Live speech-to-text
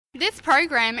This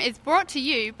program is brought to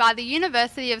you by the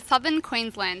University of Southern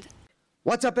Queensland.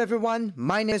 What's up, everyone?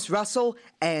 My name is Russell,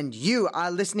 and you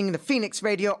are listening to Phoenix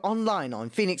Radio online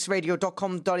on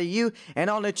phoenixradio.com.au and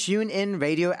on the TuneIn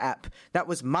Radio app. That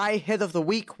was my hit of the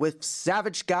week with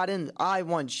Savage Garden, I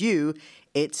Want You.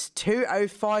 It's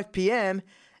 2:05 p.m.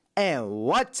 And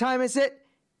what time is it?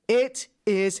 It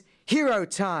is Hero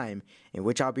Time, in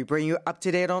which I'll be bringing you up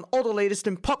to date on all the latest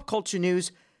in pop culture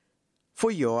news for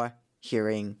your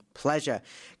hearing pleasure.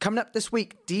 Coming up this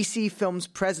week, DC Films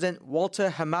president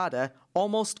Walter Hamada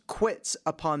almost quits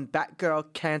upon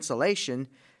Batgirl cancellation.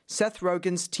 Seth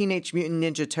Rogen's Teenage Mutant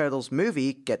Ninja Turtles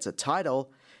movie gets a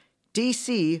title.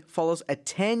 DC follows a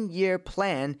 10-year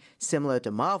plan similar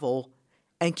to Marvel.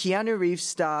 And Keanu Reeves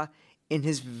star in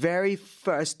his very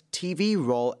first TV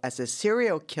role as a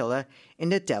serial killer in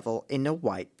The Devil in the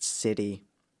White City.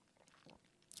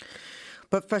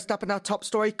 But first up in our top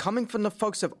story, coming from the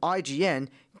folks of IGN,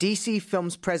 DC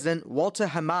Films president Walter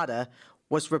Hamada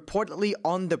was reportedly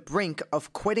on the brink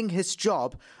of quitting his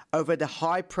job over the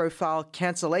high-profile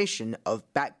cancellation of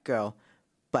Batgirl,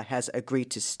 but has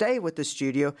agreed to stay with the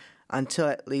studio until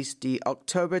at least the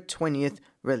October 20th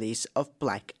release of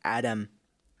Black Adam.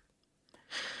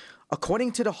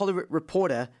 According to The Hollywood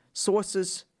Reporter,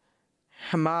 sources,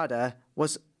 Hamada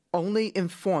was only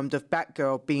informed of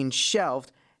Batgirl being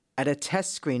shelved at a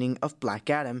test screening of Black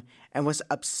Adam and was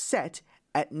upset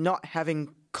at not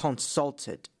having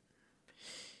consulted.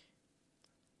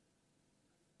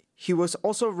 He was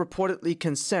also reportedly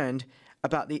concerned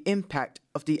about the impact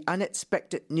of the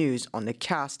unexpected news on the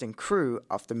cast and crew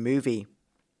of the movie.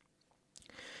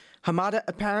 Hamada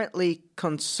apparently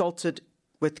consulted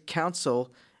with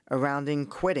counsel surrounding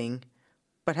quitting,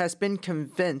 but has been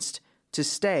convinced to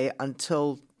stay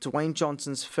until Dwayne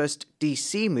Johnson's first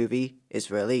DC movie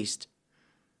is released.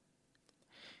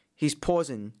 He's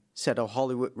pausing, said a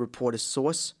Hollywood Reporter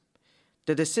source.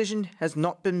 The decision has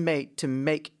not been made to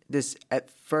make this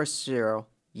adversarial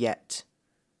yet.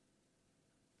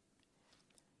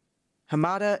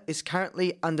 Hamada is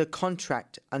currently under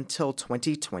contract until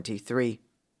 2023.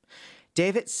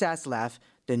 David Zaslav,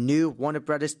 the new Warner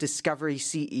Bros. Discovery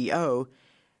CEO,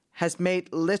 has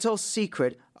made little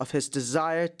secret of his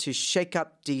desire to shake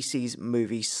up DC's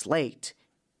movie slate,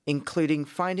 including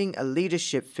finding a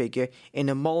leadership figure in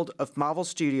the mold of Marvel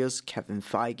Studios' Kevin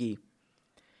Feige.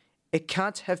 It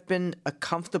can't have been a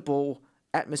comfortable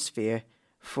atmosphere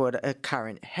for the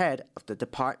current head of the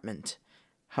department.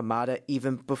 Hamada,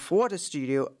 even before the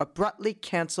studio abruptly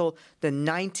canceled the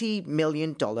 $90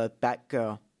 million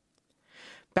Batgirl.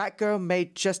 Batgirl may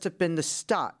just have been the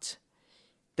start.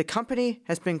 The company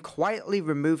has been quietly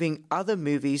removing other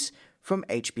movies from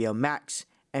HBO Max,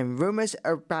 and rumors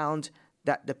abound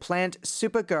that the planned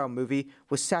Supergirl movie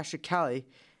with Sasha Calle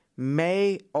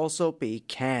may also be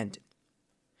canned.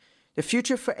 The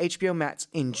future for HBO Max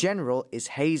in general is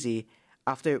hazy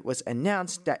after it was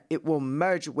announced that it will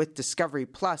merge with Discovery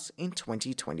Plus in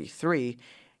 2023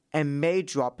 and may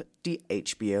drop the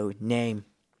HBO name.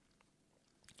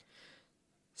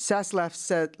 Zaslav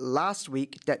said last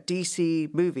week that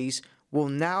DC movies will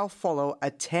now follow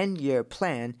a 10-year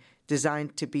plan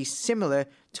designed to be similar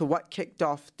to what kicked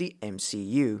off the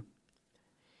MCU.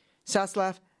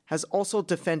 Zaslav has also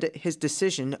defended his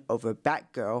decision over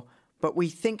Batgirl, but we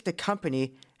think the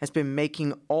company has been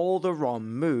making all the wrong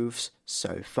moves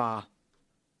so far.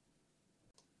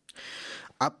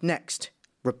 Up next,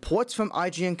 reports from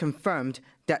IGN confirmed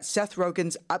that Seth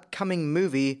Rogen's upcoming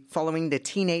movie following the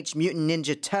Teenage Mutant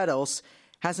Ninja Turtles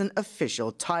has an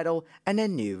official title and a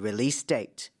new release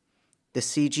date. The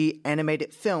CG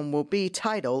animated film will be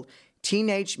titled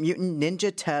Teenage Mutant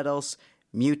Ninja Turtles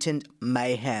Mutant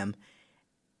Mayhem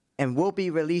and will be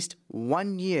released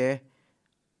 1 year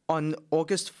on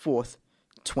August 4th,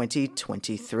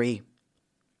 2023.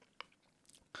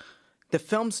 The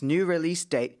film's new release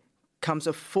date comes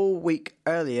a full week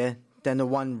earlier than the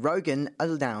one Rogen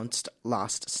announced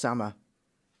last summer.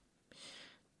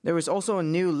 There is also a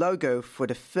new logo for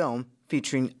the film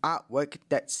featuring artwork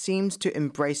that seems to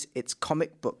embrace its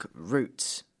comic book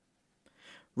roots.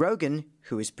 Rogen,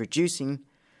 who is producing,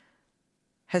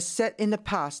 has said in the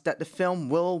past that the film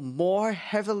will more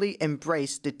heavily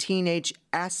embrace the teenage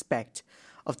aspect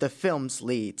of the film's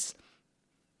leads.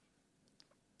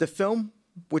 The film,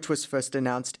 which was first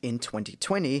announced in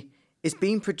 2020, is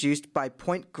being produced by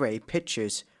Point Grey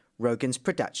Pictures, Rogen's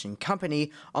production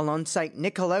company, alongside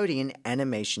Nickelodeon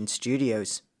Animation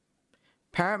Studios.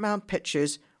 Paramount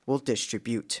Pictures will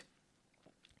distribute.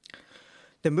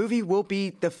 The movie will be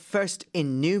the first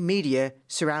in new media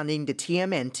surrounding the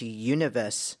TMNT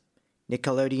universe.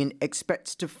 Nickelodeon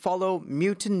expects to follow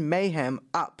Mutant Mayhem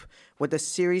up with a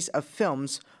series of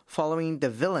films following the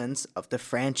villains of the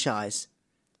franchise.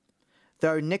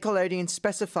 Though Nickelodeon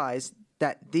specifies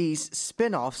that these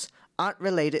spin-offs aren't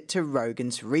related to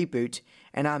Rogen's reboot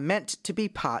and are meant to be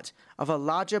part of a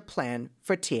larger plan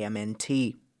for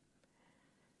TMNT.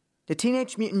 The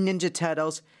Teenage Mutant Ninja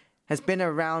Turtles has been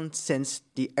around since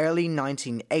the early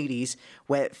 1980s,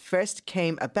 where it first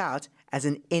came about as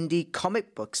an indie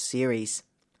comic book series.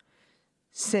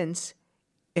 Since,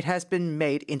 it has been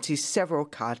made into several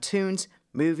cartoons,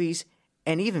 movies,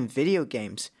 and even video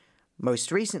games.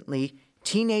 Most recently,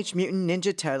 Teenage Mutant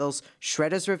Ninja Turtles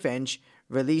Shredder's Revenge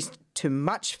released to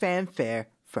much fanfare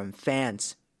from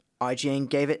fans. IGN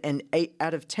gave it an 8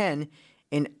 out of 10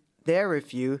 in their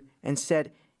review and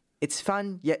said, "It's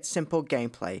fun yet simple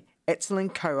gameplay,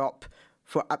 excellent co-op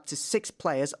for up to 6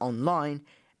 players online,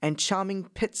 and charming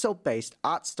pixel-based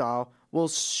art style will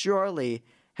surely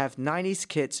have 90s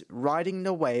kids riding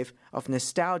the wave of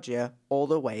nostalgia all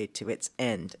the way to its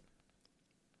end."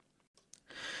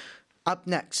 Up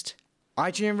next,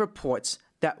 IGN reports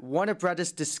that Warner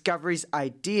Bros. Discovery's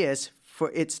ideas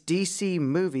for its DC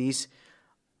movies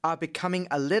are becoming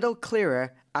a little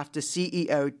clearer after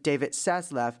CEO David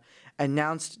Zaslav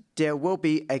announced there will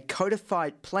be a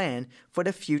codified plan for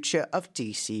the future of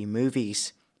DC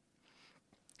movies.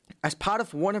 As part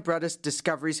of Warner Bros.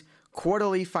 Discovery's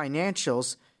quarterly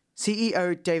financials,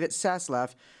 CEO David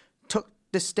Zaslav took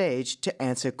the stage to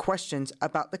answer questions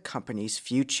about the company's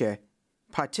future,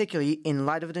 particularly in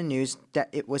light of the news that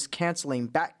it was canceling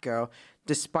Batgirl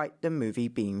despite the movie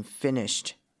being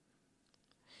finished.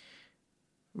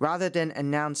 Rather than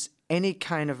announce any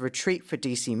kind of retreat for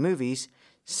DC movies,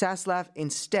 Zaslav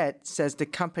instead says the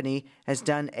company has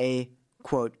done a,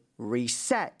 quote,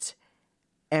 reset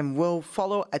and will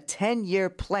follow a 10-year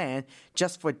plan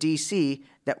just for DC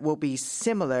that will be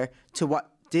similar to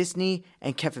what Disney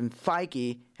and Kevin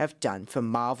Feige have done for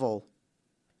Marvel.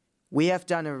 "We have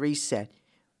done a reset.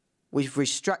 We've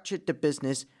restructured the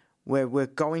business where we're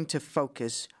going to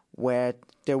focus, where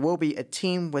there will be a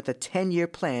team with a 10-year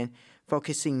plan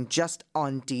focusing just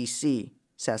on DC,"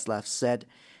 Zaslav said.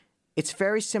 "It's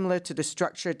very similar to the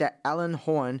structure that Alan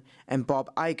Horn and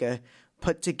Bob Iger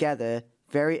put together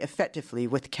very effectively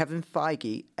with Kevin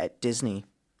Feige at Disney."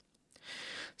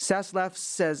 Zaslav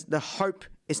says the hope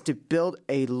is to build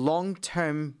a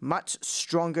long-term, much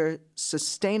stronger,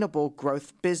 sustainable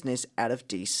growth business out of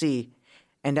DC,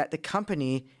 and that the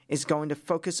company is going to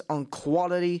focus on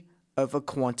quality over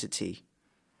quantity.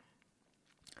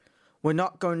 "We're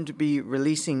not going to be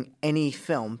releasing any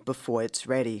film before it's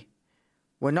ready.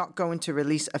 We're not going to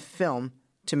release a film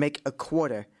to make a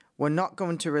quarter. We're not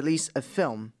going to release a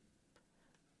film.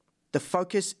 The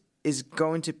focus is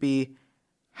going to be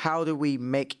how do we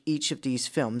make each of these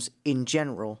films in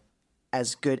general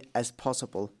as good as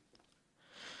possible."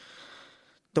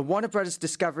 The Warner Bros.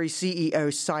 Discovery CEO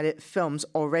cited films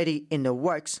already in the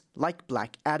works like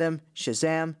Black Adam,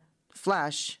 Shazam,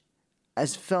 Flash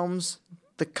as films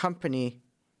the company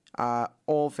are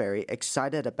all very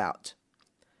excited about.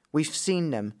 "We've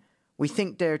seen them, we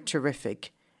think they're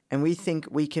terrific, and we think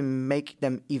we can make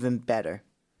them even better."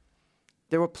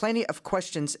 There were plenty of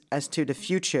questions as to the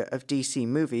future of DC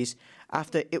movies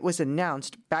after it was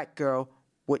announced Batgirl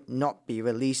would not be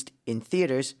released in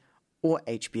theaters or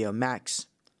HBO Max.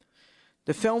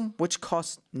 The film, which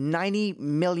cost $90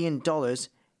 million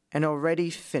and already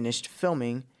finished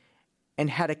filming, and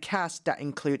had a cast that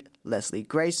included Leslie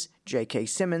Grace, J.K.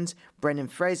 Simmons, Brendan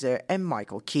Fraser, and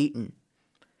Michael Keaton.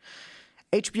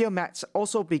 HBO Max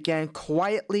also began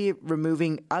quietly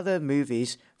removing other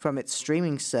movies from its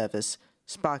streaming service,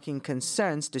 sparking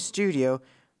concerns the studio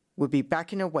would be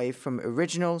backing away from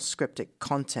original scripted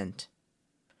content.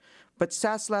 But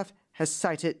Zaslav has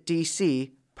cited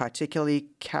DC, particularly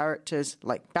characters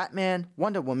like Batman,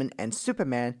 Wonder Woman, and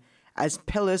Superman, as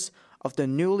pillars of the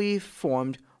newly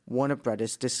formed Warner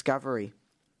Bros. Discovery.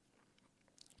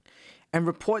 And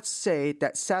reports say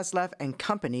that Zaslav and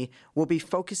company will be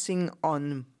focusing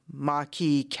on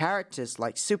marquee characters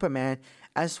like Superman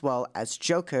as well as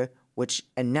Joker, which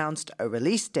announced a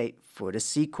release date for the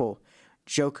sequel,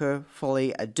 Joker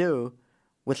Folie à Deux,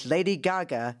 with Lady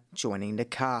Gaga joining the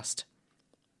cast.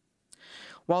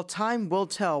 While time will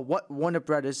tell what Warner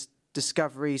Bros.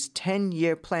 Discovery's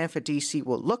 10-year plan for DC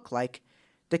will look like,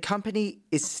 the company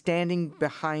is standing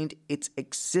behind its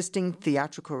existing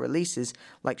theatrical releases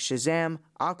like Shazam,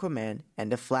 Aquaman,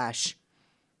 and The Flash,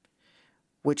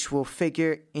 which will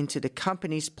figure into the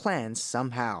company's plans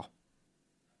somehow.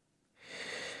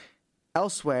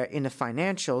 Elsewhere in the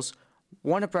financials,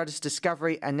 Warner Bros.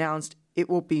 Discovery announced it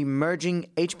will be merging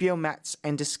HBO Max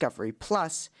and Discovery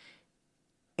Plus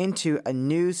into a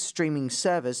new streaming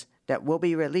service that will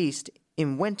be released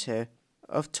in winter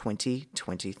of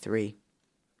 2023.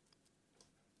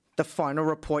 The final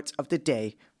reports of the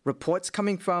day, reports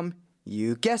coming from,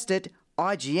 you guessed it,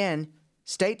 IGN,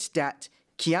 states that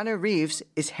Keanu Reeves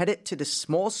is headed to the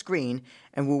small screen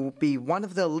and will be one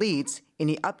of the leads in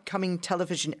the upcoming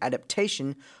television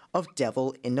adaptation of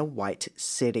Devil in the White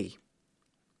City.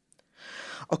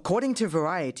 According to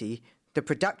Variety, the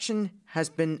production has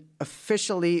been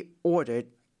officially ordered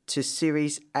to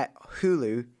series at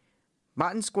Hulu.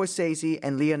 Martin Scorsese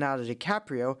and Leonardo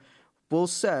DiCaprio will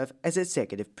serve as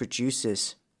executive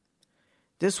producers.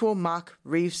 This will mark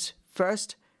Reeves'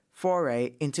 first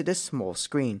foray into the small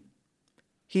screen.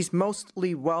 He's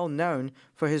mostly well known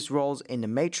for his roles in the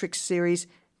Matrix series,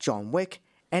 John Wick,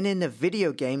 and in the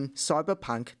video game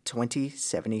Cyberpunk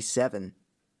 2077.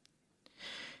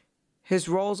 His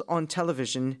roles on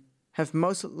television have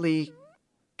mostly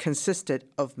consisted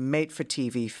of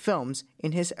made-for-TV films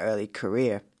in his early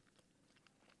career.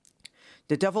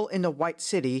 The Devil in the White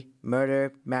City,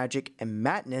 Murder, Magic, and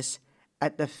Madness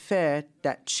at the Fair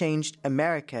That Changed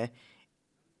America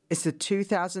is the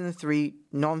 2003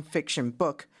 non-fiction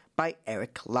book by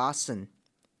Eric Larson.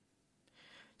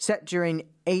 Set during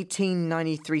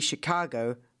 1893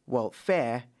 Chicago World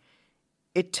Fair,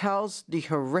 it tells the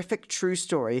horrific true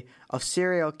story of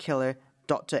serial killer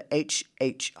Dr. H.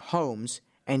 H. Holmes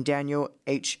and Daniel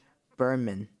H.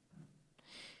 Berman,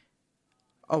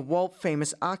 a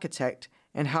world-famous architect,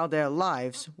 and how their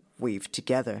lives weave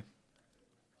together.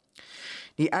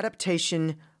 The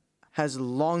adaptation has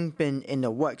long been in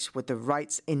the works, with the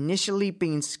rights initially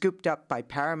being scooped up by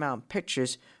Paramount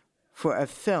Pictures for a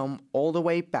film all the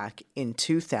way back in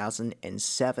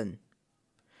 2007.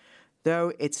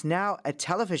 Though it's now a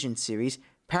television series,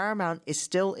 Paramount is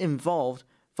still involved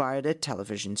via the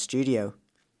television studio.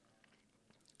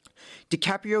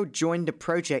 DiCaprio joined the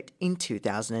project in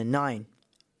 2009.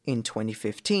 In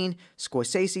 2015,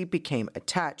 Scorsese became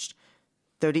attached,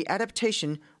 though the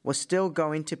adaptation was still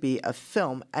going to be a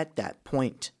film at that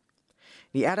point.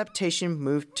 The adaptation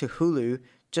moved to Hulu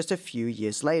just a few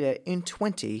years later in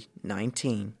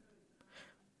 2019.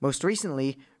 Most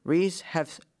recently, Reeves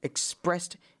has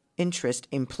expressed interest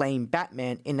in playing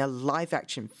Batman in a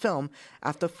live-action film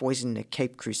after voicing the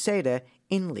Caped Crusader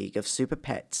in League of Super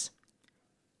Pets.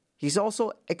 He's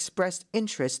also expressed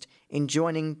interest in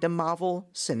joining the Marvel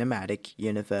Cinematic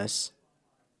Universe.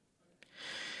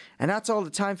 And that's all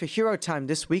the time for Hero Time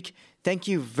this week. Thank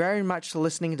you very much for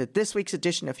listening to this week's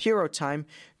edition of Hero Time.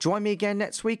 Join me again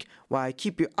next week where I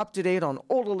keep you up to date on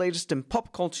all the latest in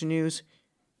pop culture news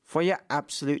for your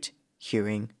absolute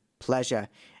hearing pleasure.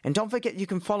 And don't forget you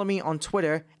can follow me on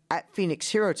Twitter at Phoenix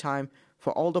Hero Time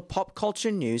for all the pop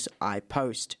culture news I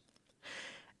post.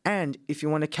 And if you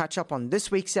want to catch up on this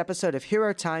week's episode of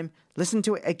Hero Time, listen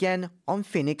to it again on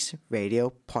Phoenix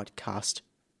Radio Podcast.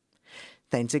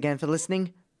 Thanks again for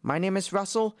listening. My name is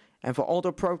Russell, and for all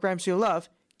the programs you love,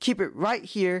 keep it right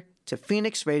here to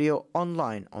Phoenix Radio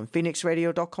online on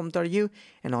phoenixradio.com.au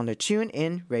and on the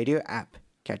TuneIn Radio app.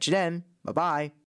 Catch you then. Bye-bye.